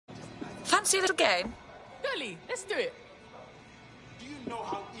Fancy a little game? Girlie, let's do it. Do you know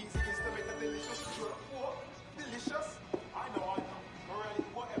how easy it is to make a delicious jerk? What? Delicious? I know I know. Morelli,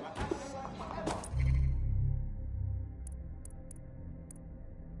 whatever. Whatever.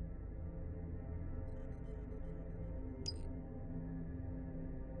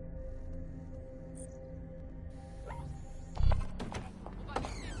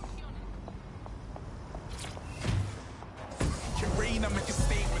 Rain, I make a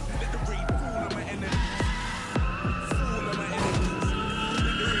statement. Let the rain fall on my enemies. Fall on my enemies.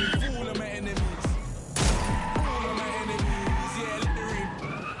 Let the rain fall on my enemies. Fall on my enemies. Yeah, let the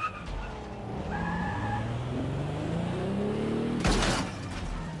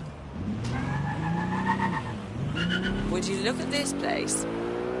rain. Would you look at this place?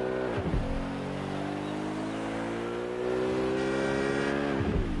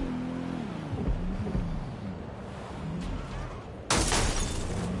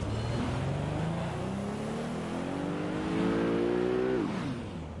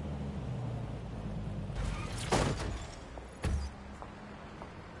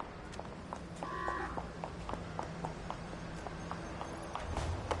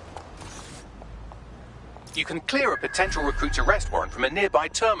 You can clear a potential recruit's arrest warrant from a nearby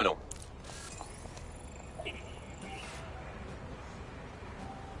terminal.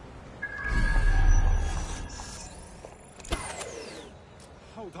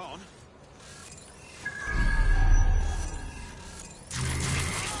 Hold on.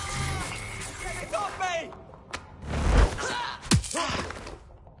 Get off me!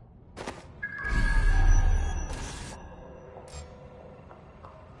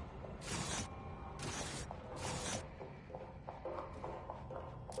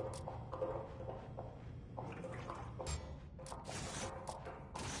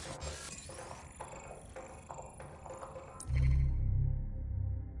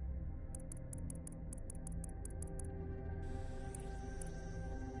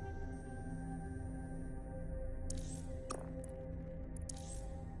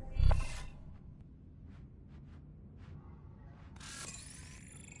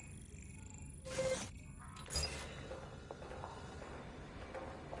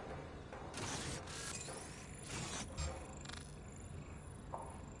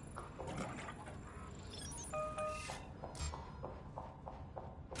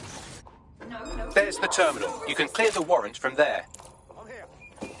 There's the terminal. You can clear the warrant from there. I'm here.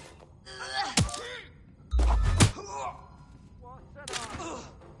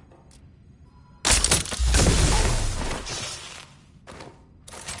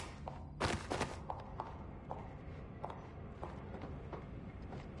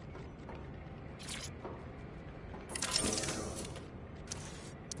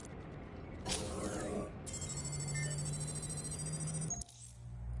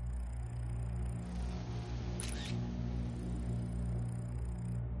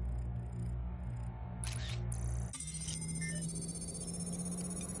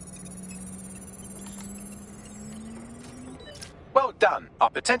 Well done. Our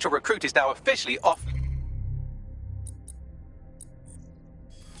potential recruit is now officially off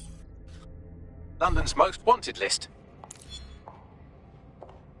London's most wanted list.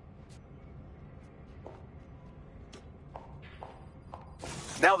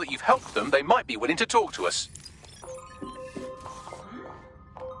 Now that you've helped them, they might be willing to talk to us.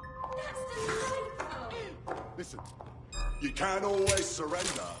 Listen, you can't always surrender.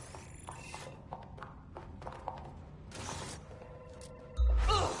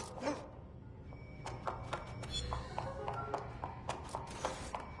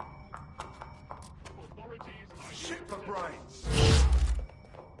 Shit for brains.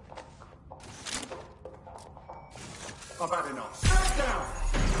 I've had enough. Stand down!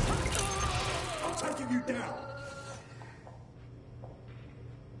 I'm taking you down.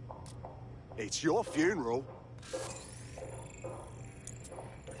 It's your funeral.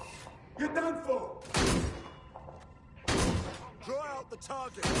 You're done for. Draw out the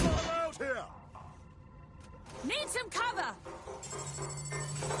target. It's not allowed here. Need some cover!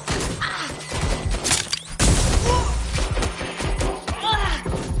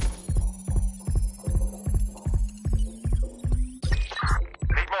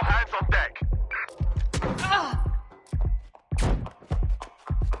 Need more hands on deck.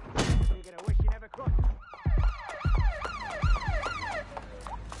 You're gonna wish you never crossed.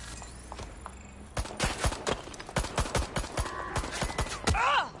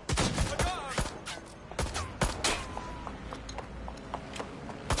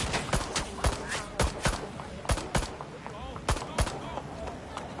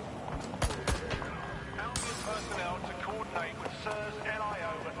 Personnel to coordinate with SIR's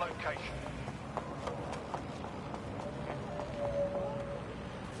LIO at location.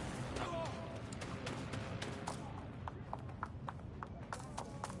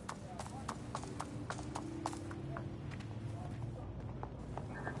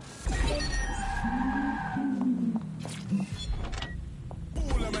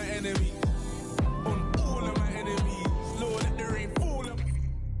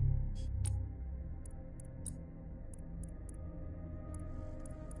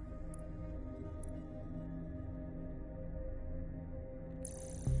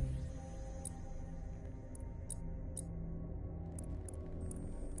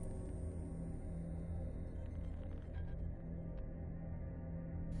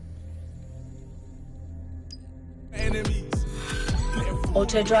 enemies.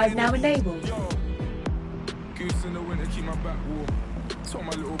 Auto drive now enabled. Goose in the winter, keep my back warm. Told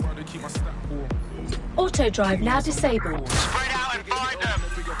my little brother, keep my stack warm. Auto drive now disabled. Spread out and find them.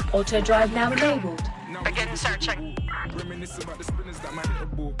 Auto drive now enabled. Begin searching. Reminisce about the spinners that might hit a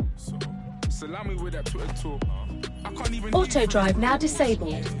ball. So allow me with that Twitter talk. I can't even Auto drive now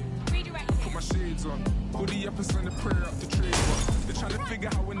disabled. put my shades on. Hoodie up and send a prayer up to Trevor. They're trying to figure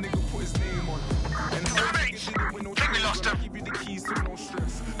how a nigga put his name on. And how a nigga did it with no Think we lost him. I give you the keys to no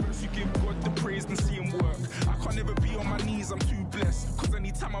stress. First you give God the praise and see him work. I can't ever be on my knees, I'm too blessed. Cause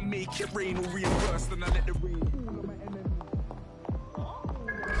anytime I make it rain or reimburse, then I let the rain fall on my enemies.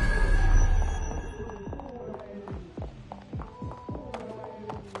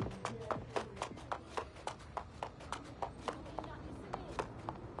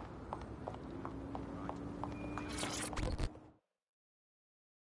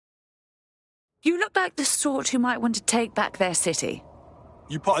 You look like the sort who might want to take back their city.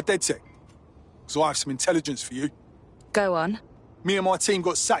 You part of DedSec? So I have some intelligence for you. Go on. Me and my team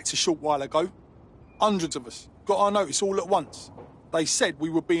got sacked a short while ago. Hundreds of us got our notice all at once. They said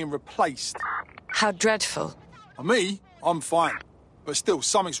we were being replaced. How dreadful. Me, I'm fine. But still,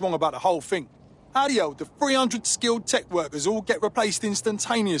 something's wrong about the whole thing. How the hell do 300 skilled tech workers all get replaced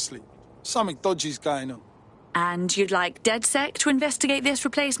instantaneously? Something dodgy's going on. And you'd like DedSec to investigate this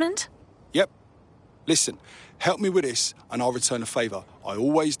replacement? Yep. Listen, help me with this and I'll return a favour. I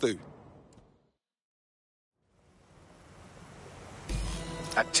always do.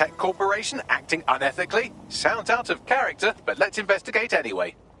 A tech corporation acting unethically? Sounds out of character, but let's investigate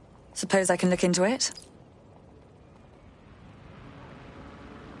anyway. Suppose I can look into it?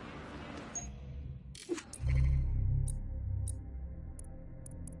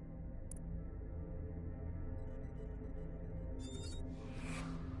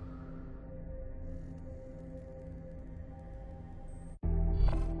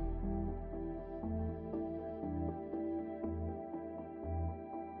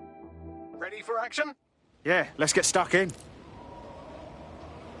 Ready for action? Yeah, let's get stuck in.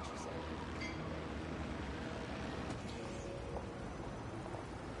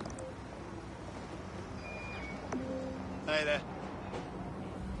 Hey there.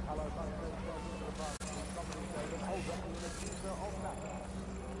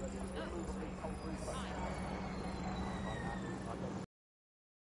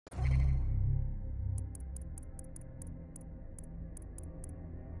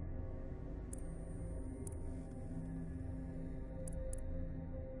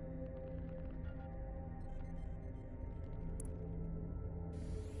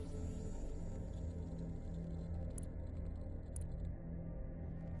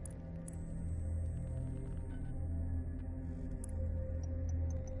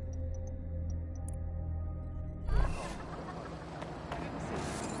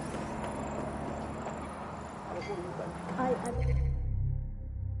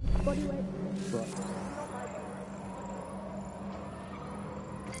 Body weight.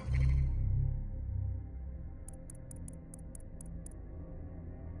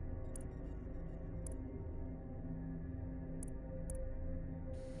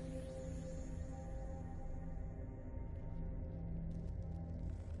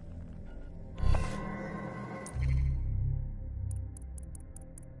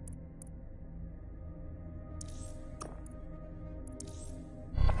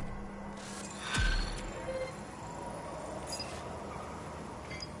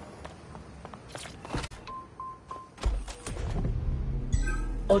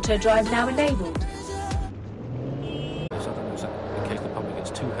 Auto drive now enabled. In case the public gets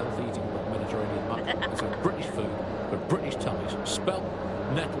too healthy eating Mediterranean muck. So British food for British tummies. Spelt,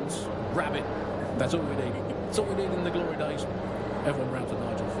 nettles, rabbit. That's all we need. That's all we need in the glory days. Everyone round to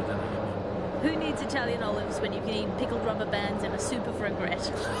Nigel for dinner. Who needs Italian olives when you can eat pickled rubber bands and a soup of regret?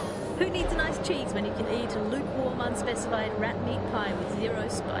 Who needs a nice cheese when you can eat a lukewarm, unspecified rat meat pie with 0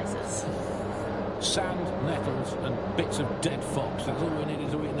 spices? Sand, nettles, and bits of dead fox. That's all we needed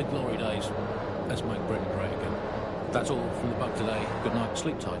to eat in the glory days. Let's make Britain great again. That's all from the bug today. Good night,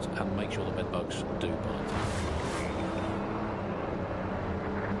 sleep tight, and make sure the bed bugs do bite.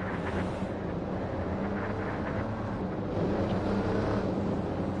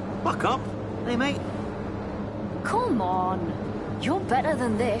 Buck up. Hey, mate. Come on. You're better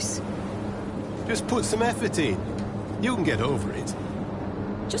than this. Just put some effort in. You can get over it.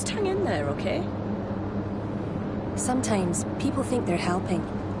 Just hang in there, okay? Sometimes people think they're helping,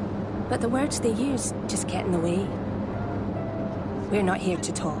 but the words they use just get in the way. We're not here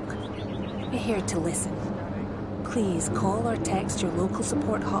to talk. We're here to listen. Please call or text your local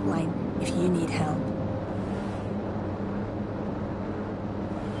support hotline if you need help.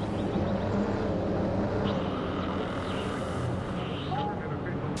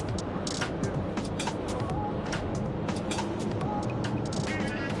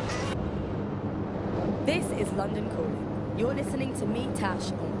 This is London Calling. You're listening to me,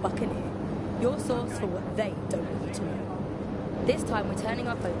 Tash, on Buccaneer, your source for what they don't want you to know. This time we're turning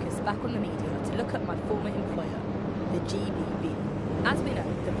our focus back on the media to look at my former employer, the GBB. As we know,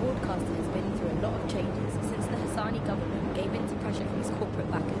 the broadcaster has been through a lot of changes since the Hassani government gave in to pressure from its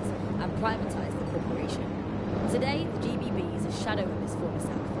corporate backers and privatised the corporation. Today, the GBB is a shadow of its former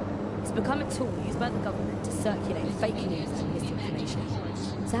self. It's become a tool used by the government to circulate fake news and misinformation.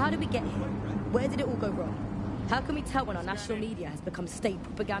 So how did we get here? Where did it all go wrong? How can we tell when our national media has become state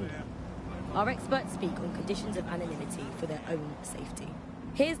propaganda? Our experts speak on conditions of anonymity for their own safety.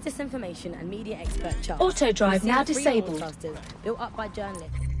 Here's disinformation and media expert Charles. Auto drive now Three disabled. broadcasters built up by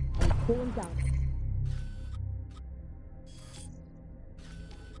journalists and torn down.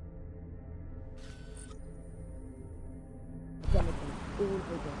 All over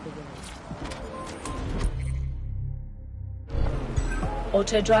the world.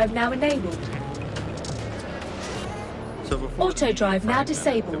 Auto drive now enabled. So before Auto drive now there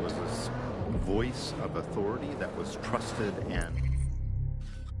disabled. was this voice of authority that was trusted and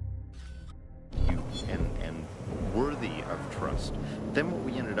worthy of trust. Then what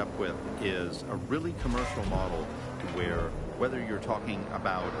we ended up with is a really commercial model where whether you're talking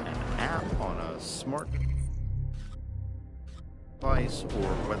about an app on a smart device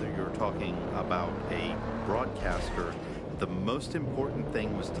or whether you're talking about a broadcaster, the most important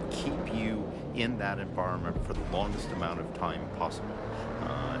thing was to keep you in that environment for the longest amount of time possible.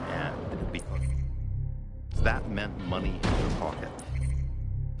 And because that meant money in your pocket.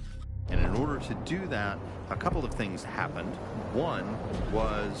 And in order to do that, a couple of things happened. One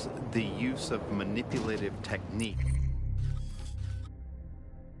was the use of manipulative technique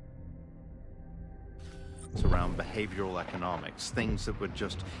around behavioral economics, things that would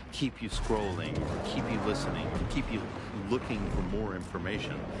just keep you scrolling, or keep you listening, or keep you looking for more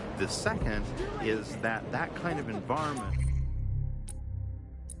information. The second is that kind of environment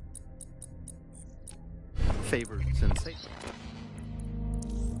favored sensation.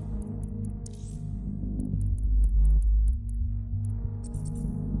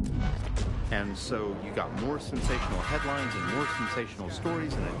 And so you got more sensational headlines and more sensational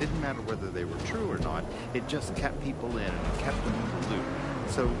stories, and it didn't matter whether they were true or not. It just kept people in and it kept them in the loop.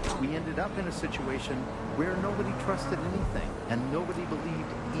 So we ended up in a situation where nobody trusted anything and nobody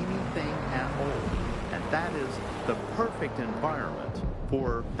believed anything at all. And that is the perfect environment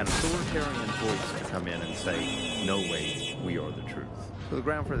for an authoritarian voice to come in and say, no way, we are the truth. So the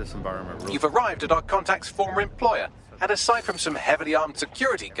ground for this environment really... You've arrived at our contact's former employer. And aside from some heavily armed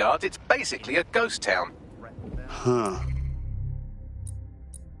security guards, it's basically a ghost town. Huh.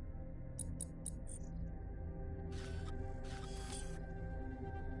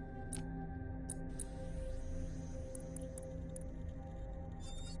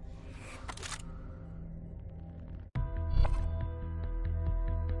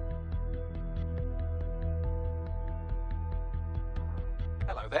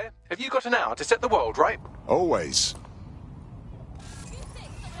 Hello there. Have you got an hour to set the world right? Always.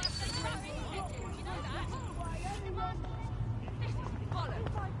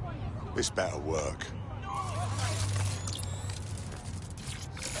 This better work.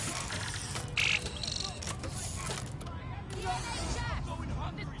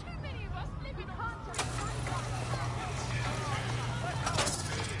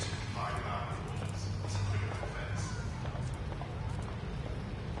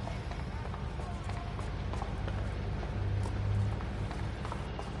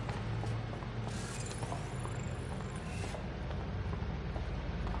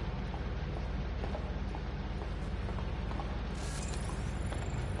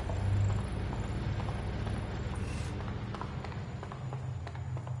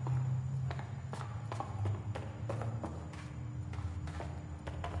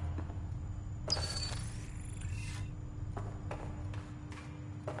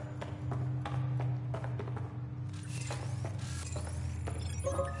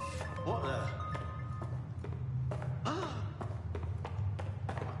 What the?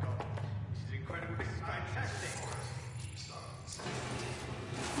 This is incredible. This is fantastic.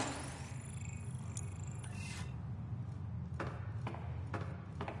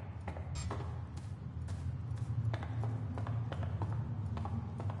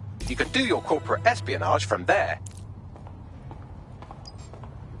 You could do your corporate espionage from there.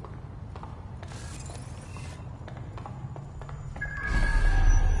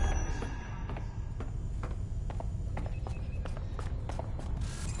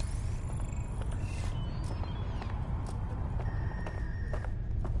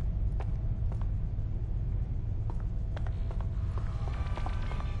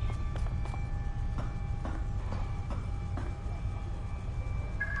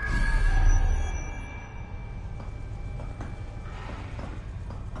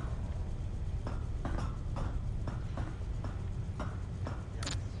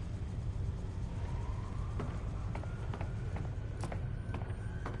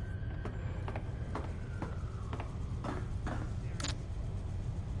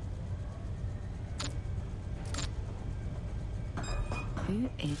 Who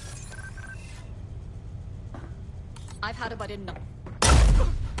is... I've had him, I didn't know.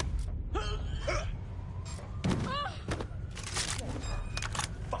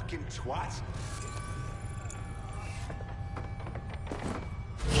 Fucking twat.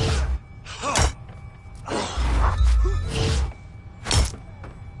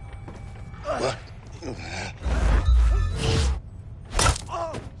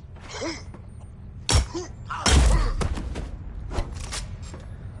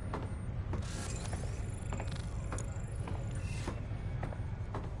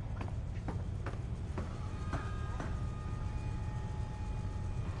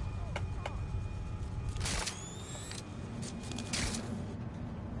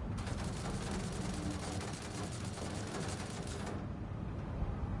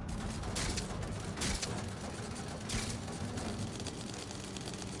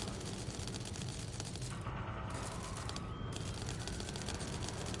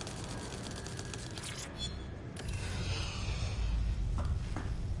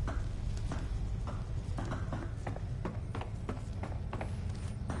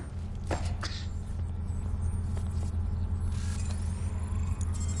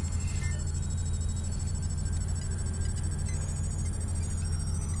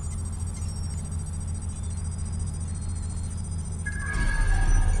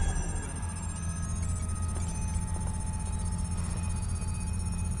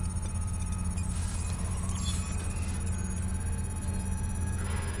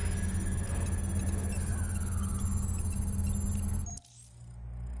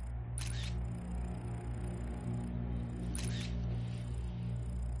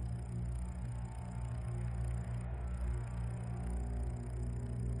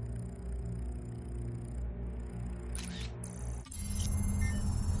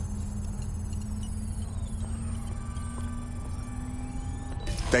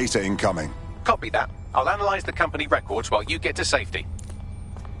 Data incoming. Copy that. I'll analyze the company records while you get to safety.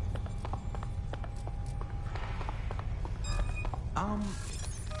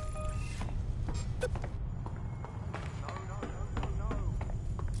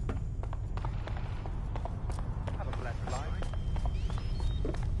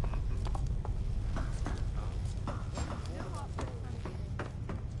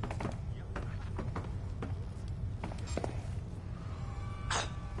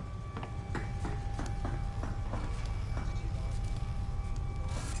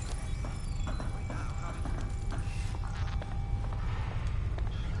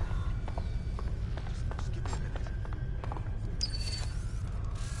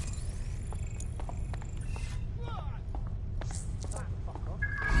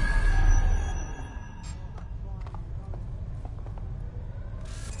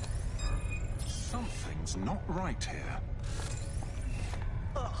 Something's not right here.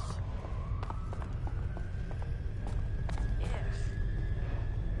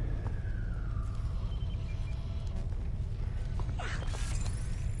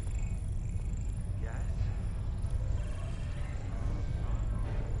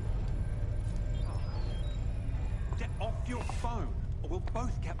 Get off your phone, or we'll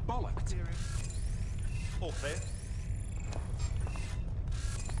both get bollocked. All clear?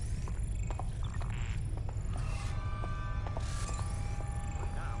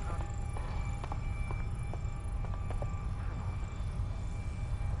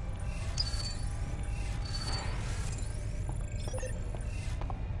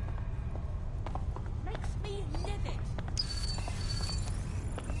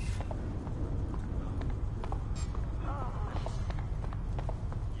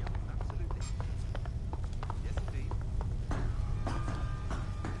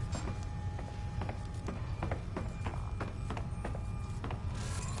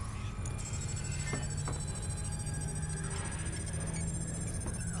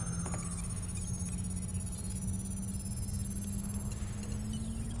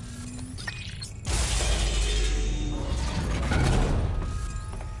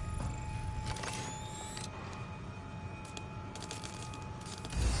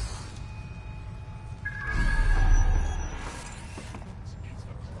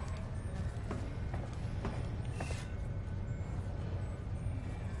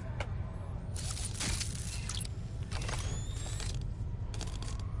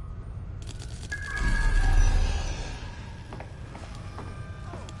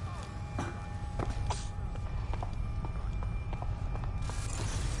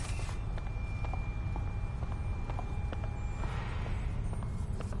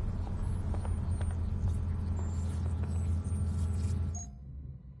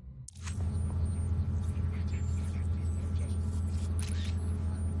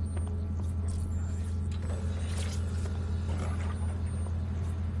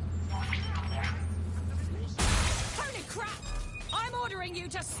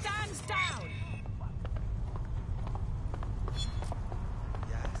 to stand down!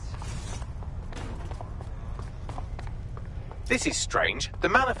 This is strange. The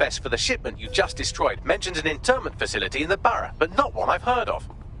manifest for the shipment you just destroyed mentions an internment facility in the borough, but not one I've heard of.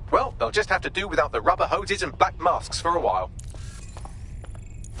 Well, they'll just have to do without the rubber hoses and black masks for a while.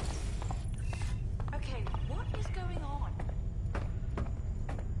 Okay, what is going on?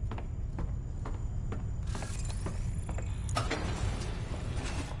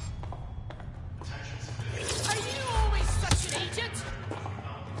 Are you always such an idiot?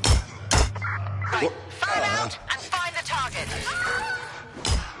 Right, fan out and find the target.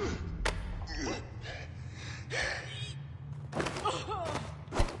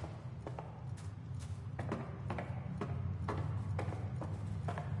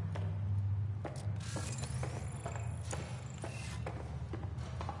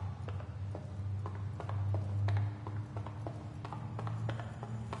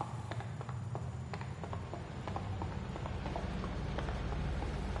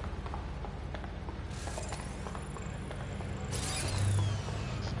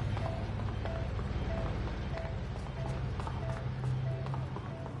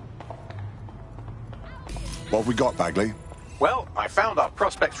 What have we got, Bagley? Well, I found our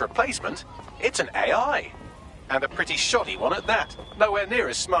prospect's replacement. It's an AI. And a pretty shoddy one at that. Nowhere near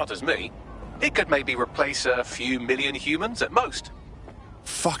as smart as me. It could maybe replace a few million humans at most.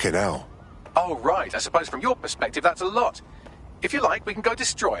 Fucking hell. Oh, right. I suppose from your perspective that's a lot. If you like, we can go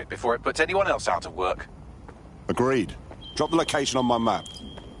destroy it before it puts anyone else out of work. Agreed. Drop the location on my map.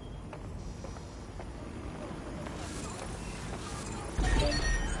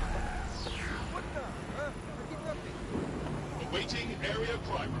 Awaiting area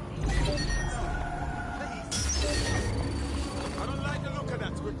crime. I don't like the look of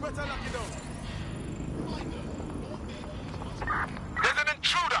that. We better lock it down. There's an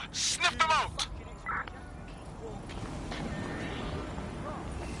intruder! Sniff them out!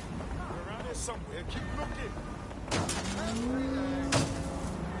 They're around here somewhere. Keep looking.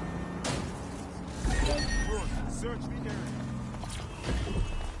 Run. Search the area.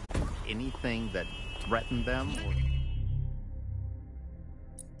 Anything that threatened them?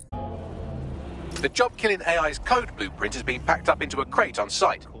 The job-killing AI's code blueprint has been packed up into a crate on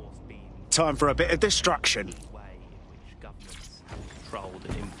site. Time for a bit of destruction. Controlled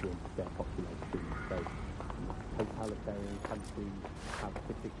and influenced their population. So, totalitarian countries have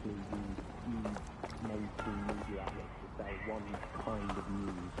typically used huge mainstream media outlets to say one kind of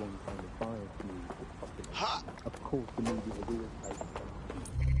news, one kind of biased news to the population. Of course, the media has always played the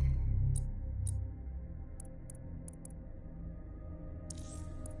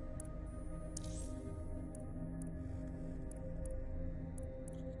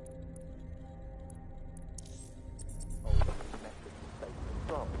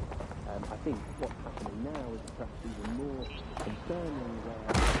I think what's happening now is perhaps even more concerning, where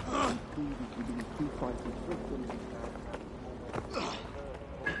previously being too crisis stricken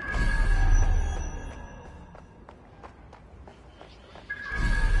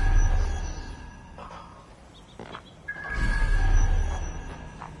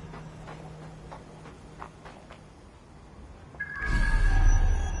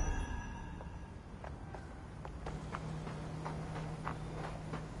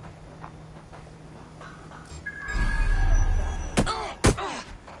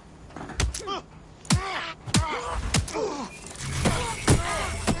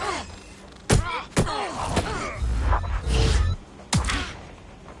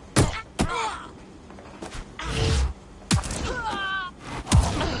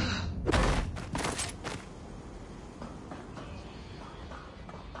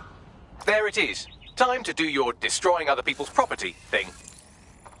There it is. Time to do your destroying other people's property thing.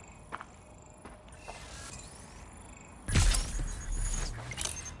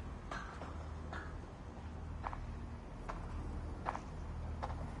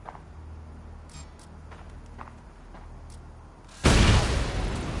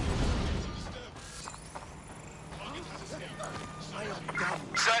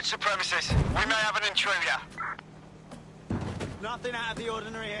 Search the premises. We may have an intruder. Nothing out of the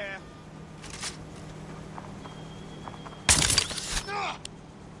ordinary here.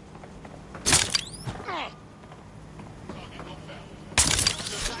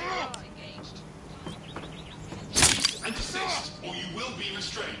 And desist, or you will be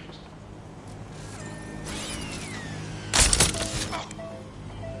restrained.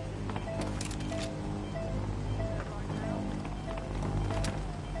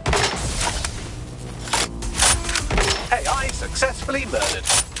 AI successfully murdered.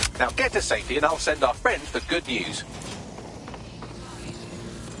 Now get to safety and I'll send our friend the good news.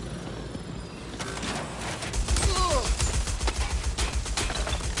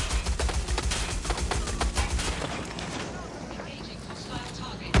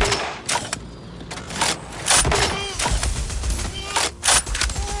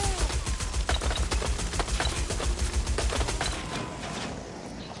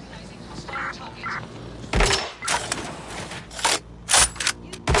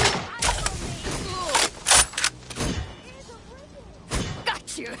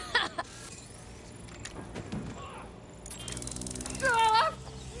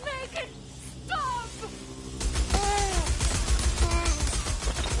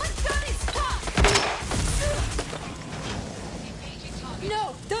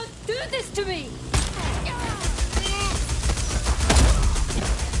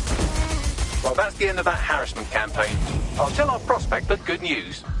 Well, that's the end of that harassment campaign. I'll tell our prospect the good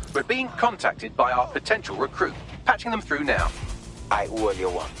news. We're being contacted by our potential recruit. Patching them through now. I owe you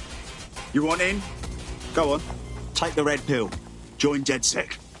one. You want in? Go on. Take the red pill. Join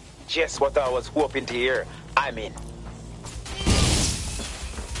DedSec. Just what I was hoping to hear. I'm in.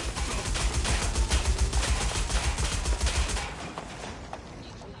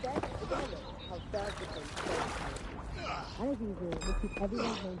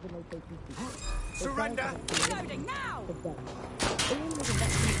 Surrender! Reloading now!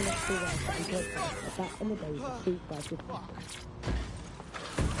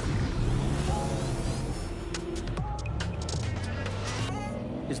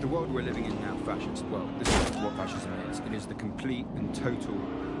 Is the world we're living in now fascist? Well, this is what fascism is. It is the complete and total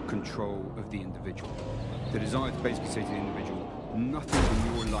control of the individual. The desire to basically say to the individual, nothing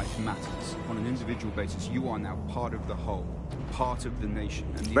in your life matters. On an individual basis, you are now part of the whole, part of the nation.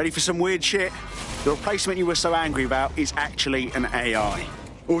 And Ready for some weird shit? The replacement you were so angry about is actually an AI.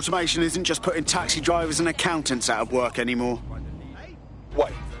 Automation isn't just putting taxi drivers and accountants out of work anymore.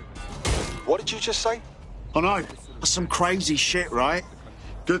 Wait, what did you just say? I know, that's some crazy shit, right?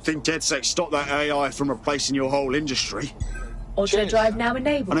 Good thing DedSec stopped that AI from replacing your whole industry. Auto drive now I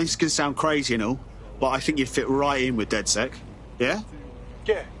enabled. know this is going to sound crazy and all, but I think you'd fit right in with DedSec. Yeah?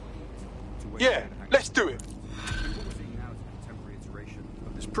 Yeah, let's do it.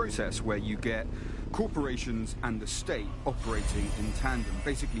 of this process where you get corporations and the state operating in tandem,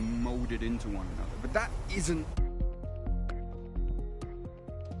 basically molded into one another. But that isn't...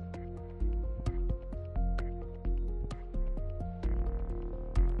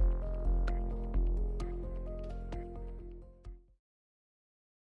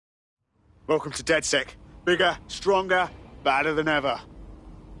 Welcome to DedSec. Bigger, stronger, badder than ever.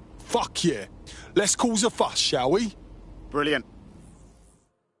 Fuck yeah. Let's cause a fuss, shall we? Brilliant.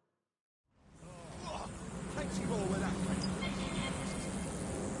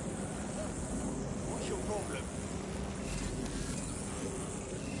 What's your problem?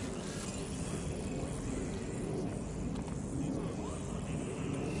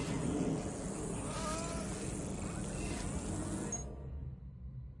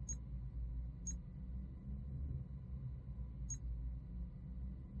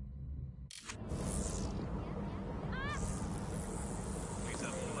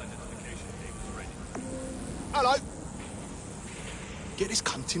 Hello. Get this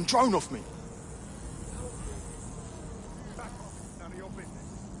cunting drone off me. None of your business.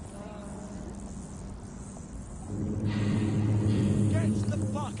 Get the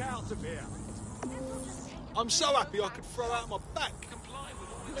fuck out of here. I'm so happy I could throw out my back. Comply with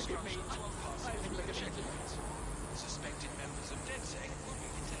all instructions while passing the checkpoint. Suspected members of DedSec will be